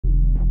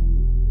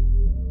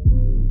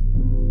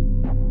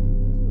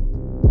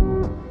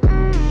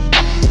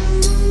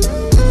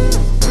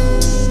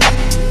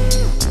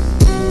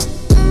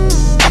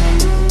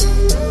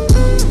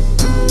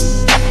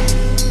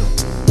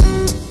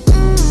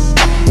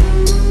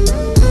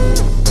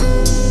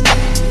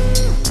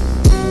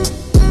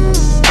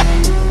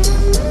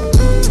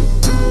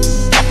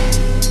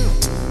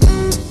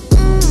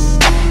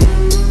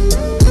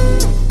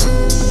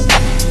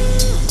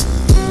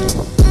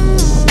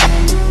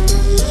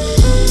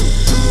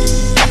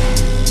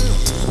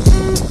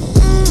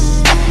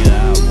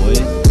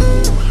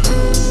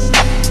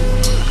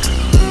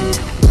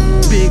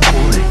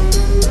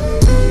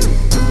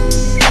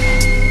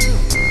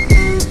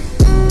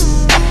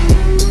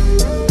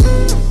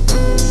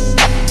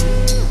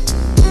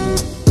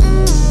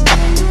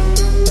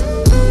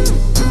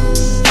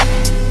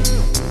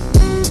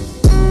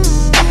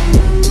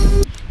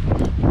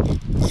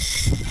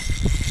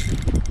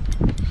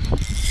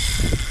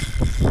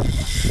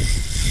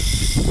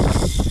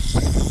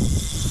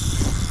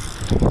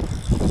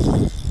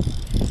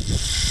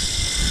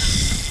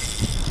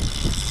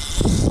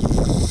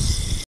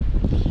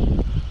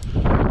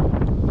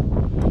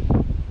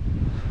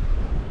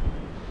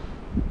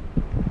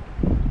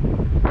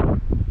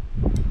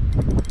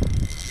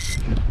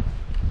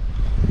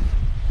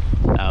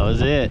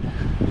was it.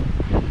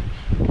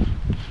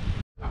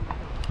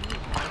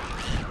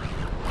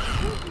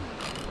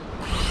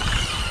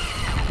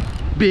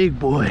 Big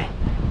boy.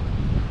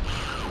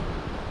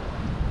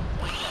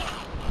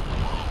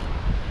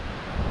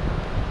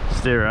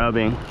 Still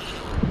rubbing.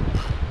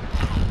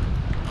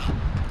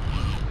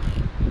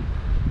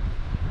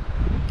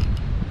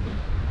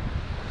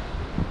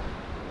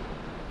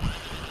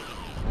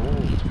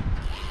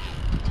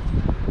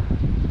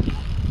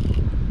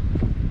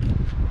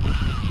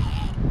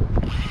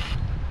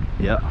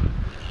 Yeah.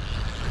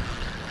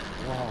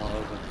 Wow,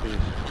 that was a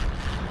fish.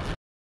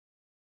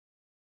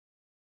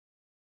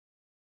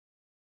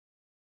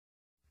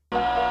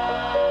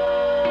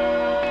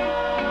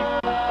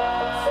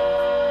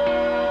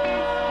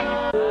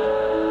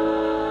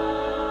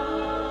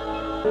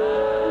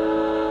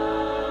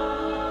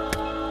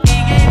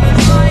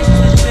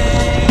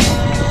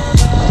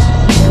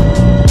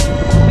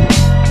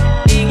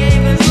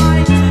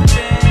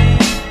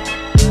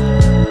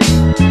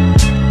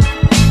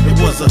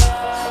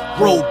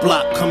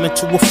 Roadblock coming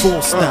to a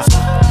full stop.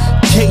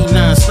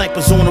 K9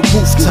 snipers on the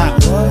rooftop.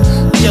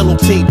 Yellow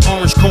tape,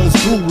 orange cones,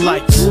 blue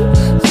lights.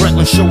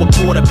 Rutland show a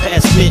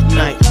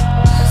midnight.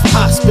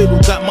 Hospital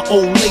got my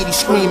old lady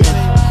screaming.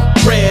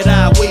 Red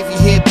eye, wavy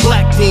hair,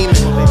 black demon.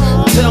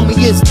 Tell me,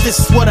 is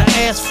this what I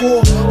asked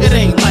for? It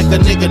ain't like a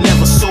nigga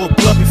never saw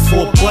blood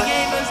before, but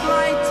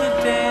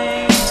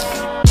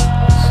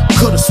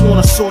could've sworn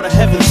I saw the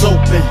heavens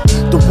open.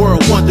 The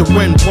world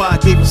wondering why I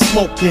gave up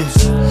smoking.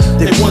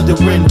 They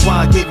wondering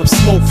why I gave up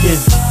smoking.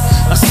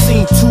 I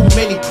seen too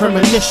many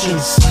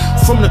premonitions.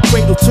 From the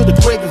cradle to the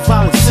grave of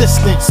our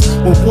existence.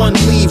 When one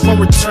leave,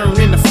 one return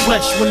in the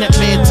flesh. When that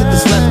man took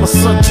his last, my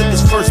son took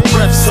his first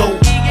breath. So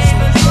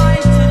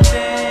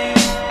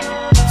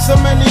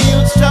many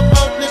youths drop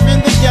out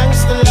living the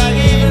gangster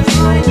life.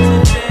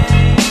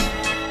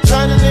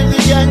 Trying to live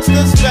the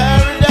gangster's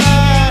paradise.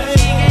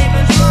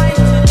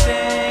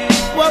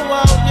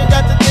 Wow, you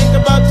got to think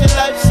about your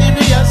life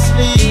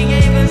seriously.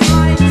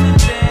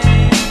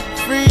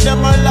 Freedom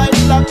or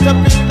life locked up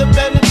in the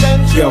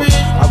penitentiary. Yo,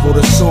 I wrote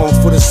a song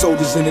for the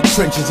soldiers in the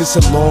trenches. It's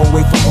a long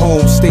way from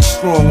home, stay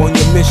strong on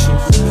your mission.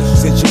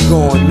 Since you're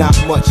gone, not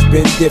much,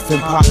 been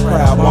different. Pop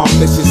proud, mom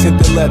missus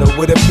sent the letter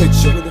with a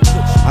picture.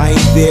 I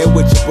ain't there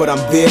with you, but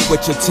I'm there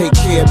with you. Take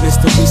care,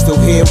 mister, we still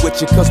here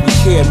with you, cause we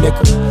care,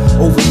 nigga.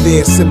 Over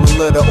there,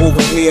 similar to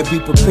over here, be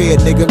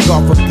prepared, nigga.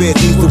 God forbid,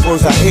 these the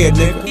words I hear,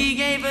 nigga. He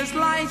gave us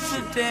life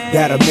today.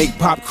 That'll make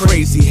pop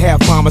crazy, have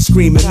mama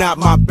screaming, not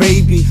my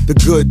baby. The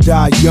good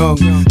die young,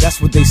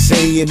 that's what they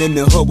saying in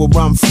the hood where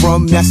I'm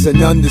from, that's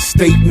an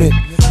understatement.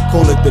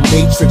 Call it the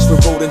matrix where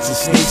rodents and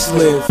snakes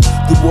live.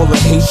 Through all the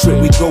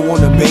hatred, we go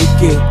on to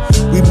make it.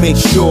 We make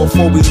sure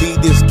before we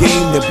leave this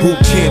game that boot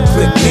camp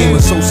click name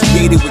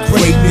associated with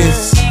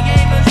greatness.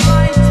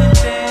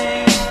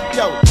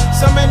 Yo,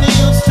 so many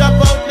youths drop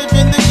out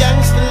living the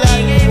gangster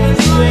life.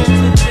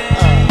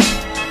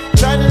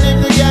 Trying to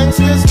live the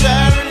gangster's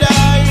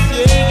paradise,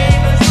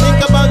 yeah.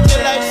 Think about your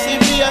life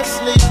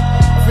seriously.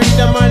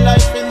 Freedom or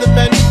life in the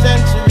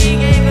penitentiary.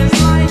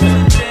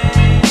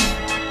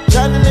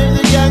 Trying to live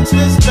the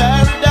gangster's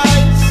paradise.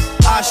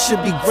 I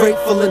should be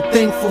grateful and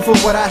thankful for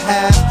what I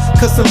have,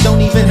 cause some don't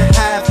even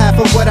have half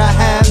of what I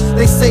have.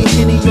 They say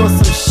Henny on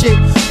some shit,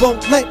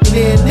 won't let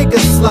their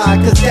niggas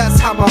slide, cause that's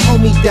how my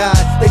homie died.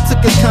 They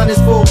took his kindness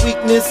for a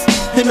weakness,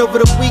 and over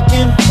the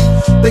weekend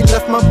they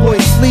left my boy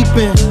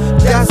sleeping.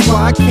 That's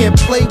why I can't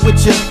play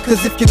with you,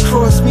 cause if you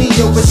cross me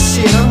over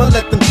shit, I'ma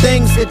let them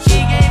things hit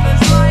you.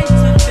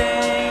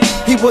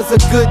 He was a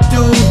good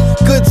dude,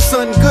 good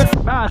son, good.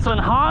 Ah, son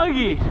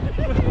Hagi.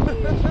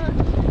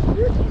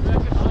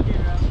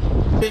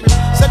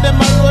 So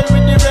them a roll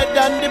with the red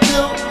and the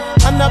blue,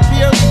 and up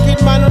here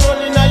wicked man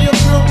rolling on your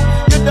crew.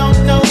 You don't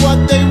know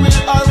what they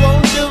will or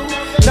won't do.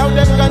 Now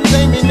them can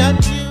say me not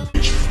you.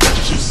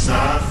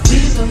 Be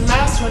the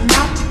last one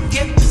out to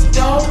get this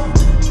dough.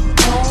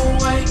 No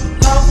way,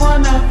 love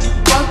one of you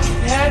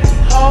bucket-headed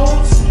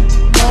hoes.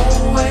 No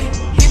way,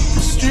 hit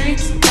the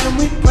streets and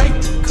we break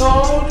the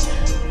code.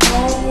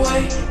 No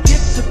way,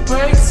 hit the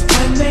brakes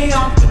when they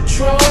on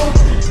patrol.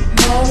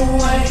 No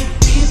way,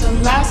 be the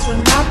last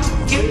one out to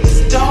get this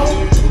dough.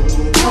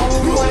 No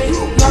way,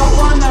 love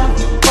one of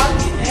you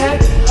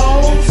bucket-headed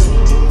hoes.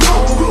 No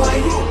way,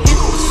 hit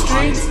the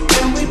streets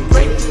and we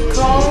break the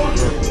code.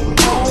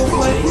 No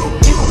way,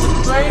 hit the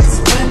brakes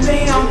when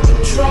they on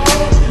patrol.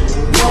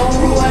 No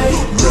way.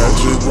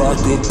 Magic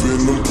rock up in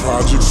them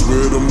projects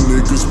where them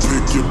niggas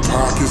pick your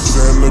pockets.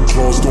 Santa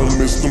Claus don't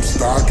miss them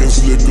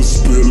stockings. Liquor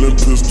spilling,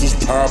 pistols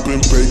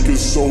popping, baking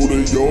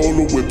soda, y'all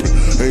a whipping.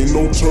 Ain't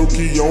no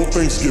turkey on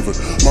Thanksgiving.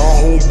 My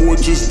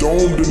homeboy just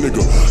domed a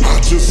nigga. I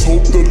just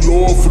hope the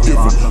Lord forgive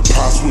him.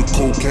 Pots with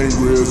cocaine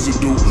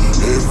residue.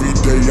 Every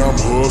day I'm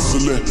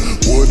hustling.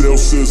 What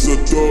else is a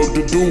thug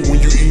to do when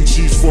you eat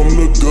cheese from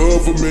the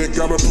government?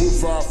 Gotta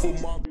provide for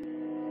my.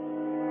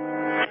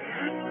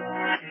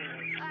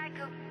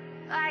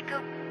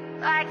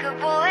 Like a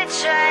bullet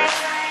train.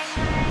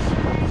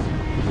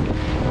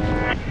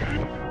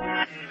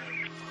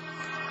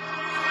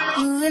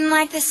 Moving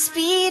like the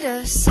speed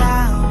of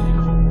sound.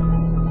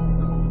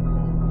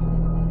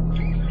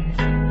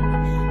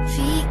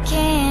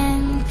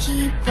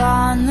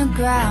 on the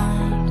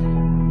ground.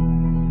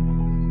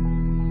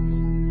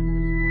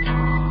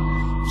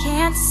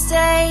 Can't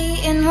stay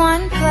in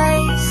one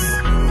place.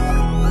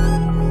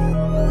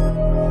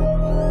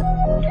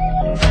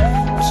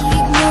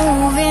 Keep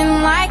moving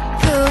like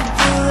a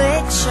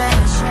bullet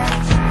train.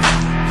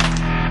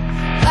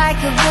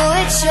 Like a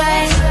bullet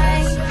train.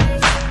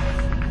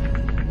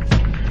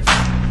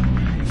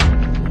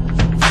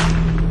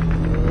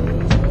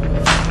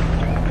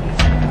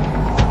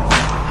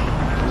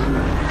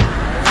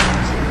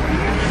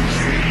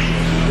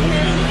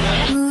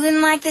 Moving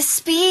like the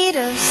speed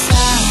of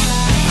sound.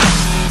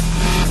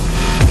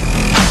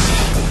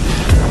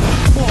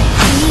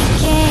 We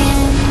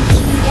can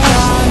keep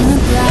on the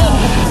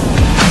ground.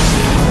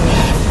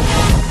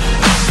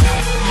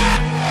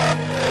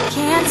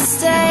 Can't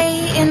stay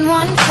in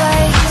one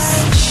place.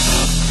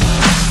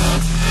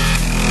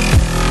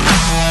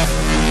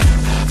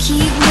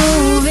 Keep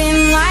moving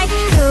like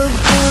a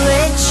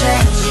bullet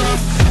train.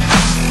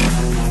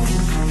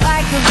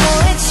 Like a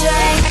bullet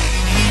train.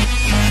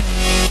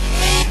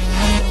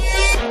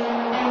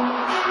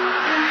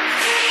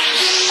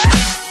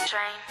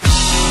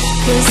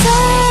 Cause I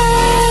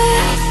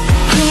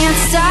can't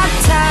stop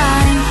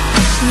time.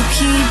 You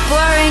keep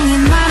worrying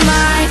in my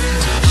mind.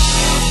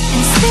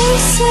 And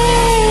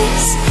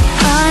spaces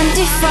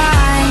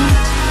undefined.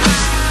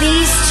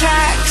 These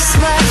tracks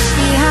left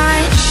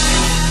behind.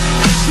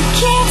 You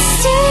can't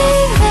stay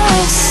the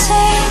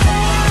same.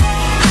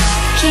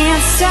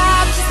 Can't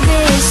stop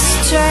this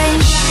train.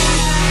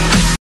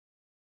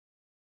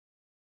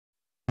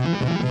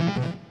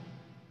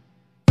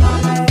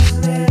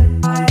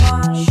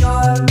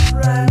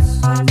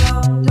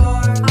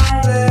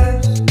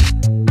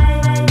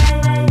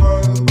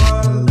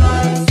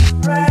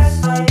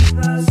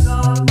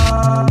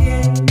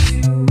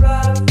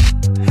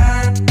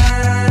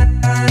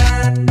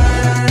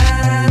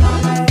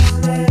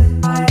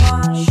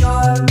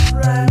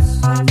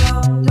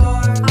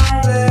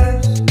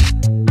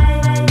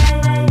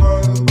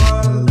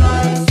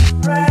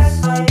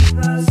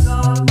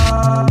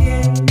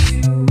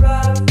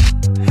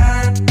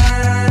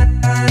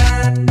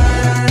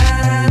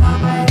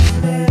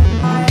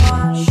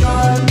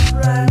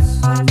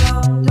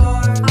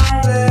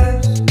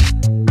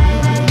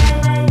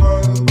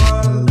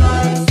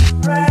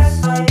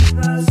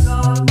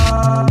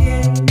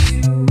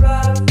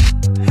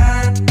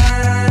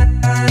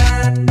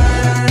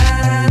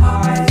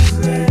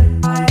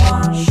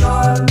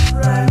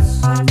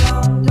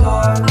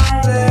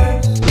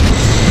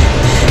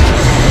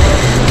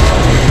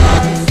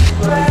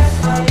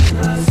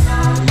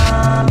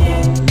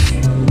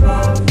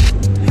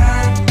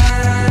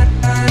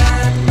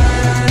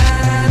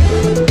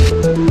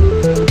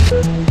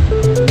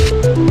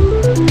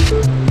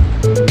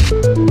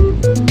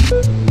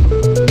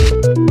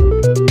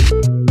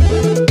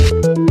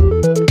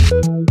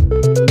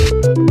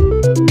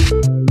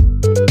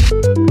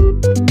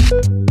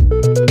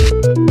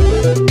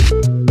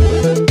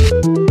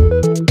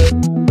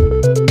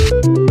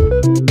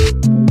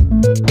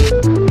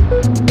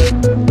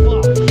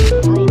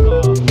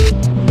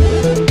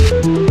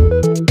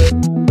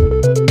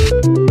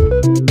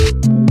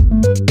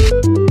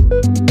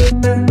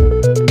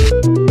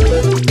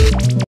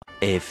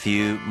 A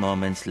few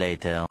moments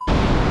later.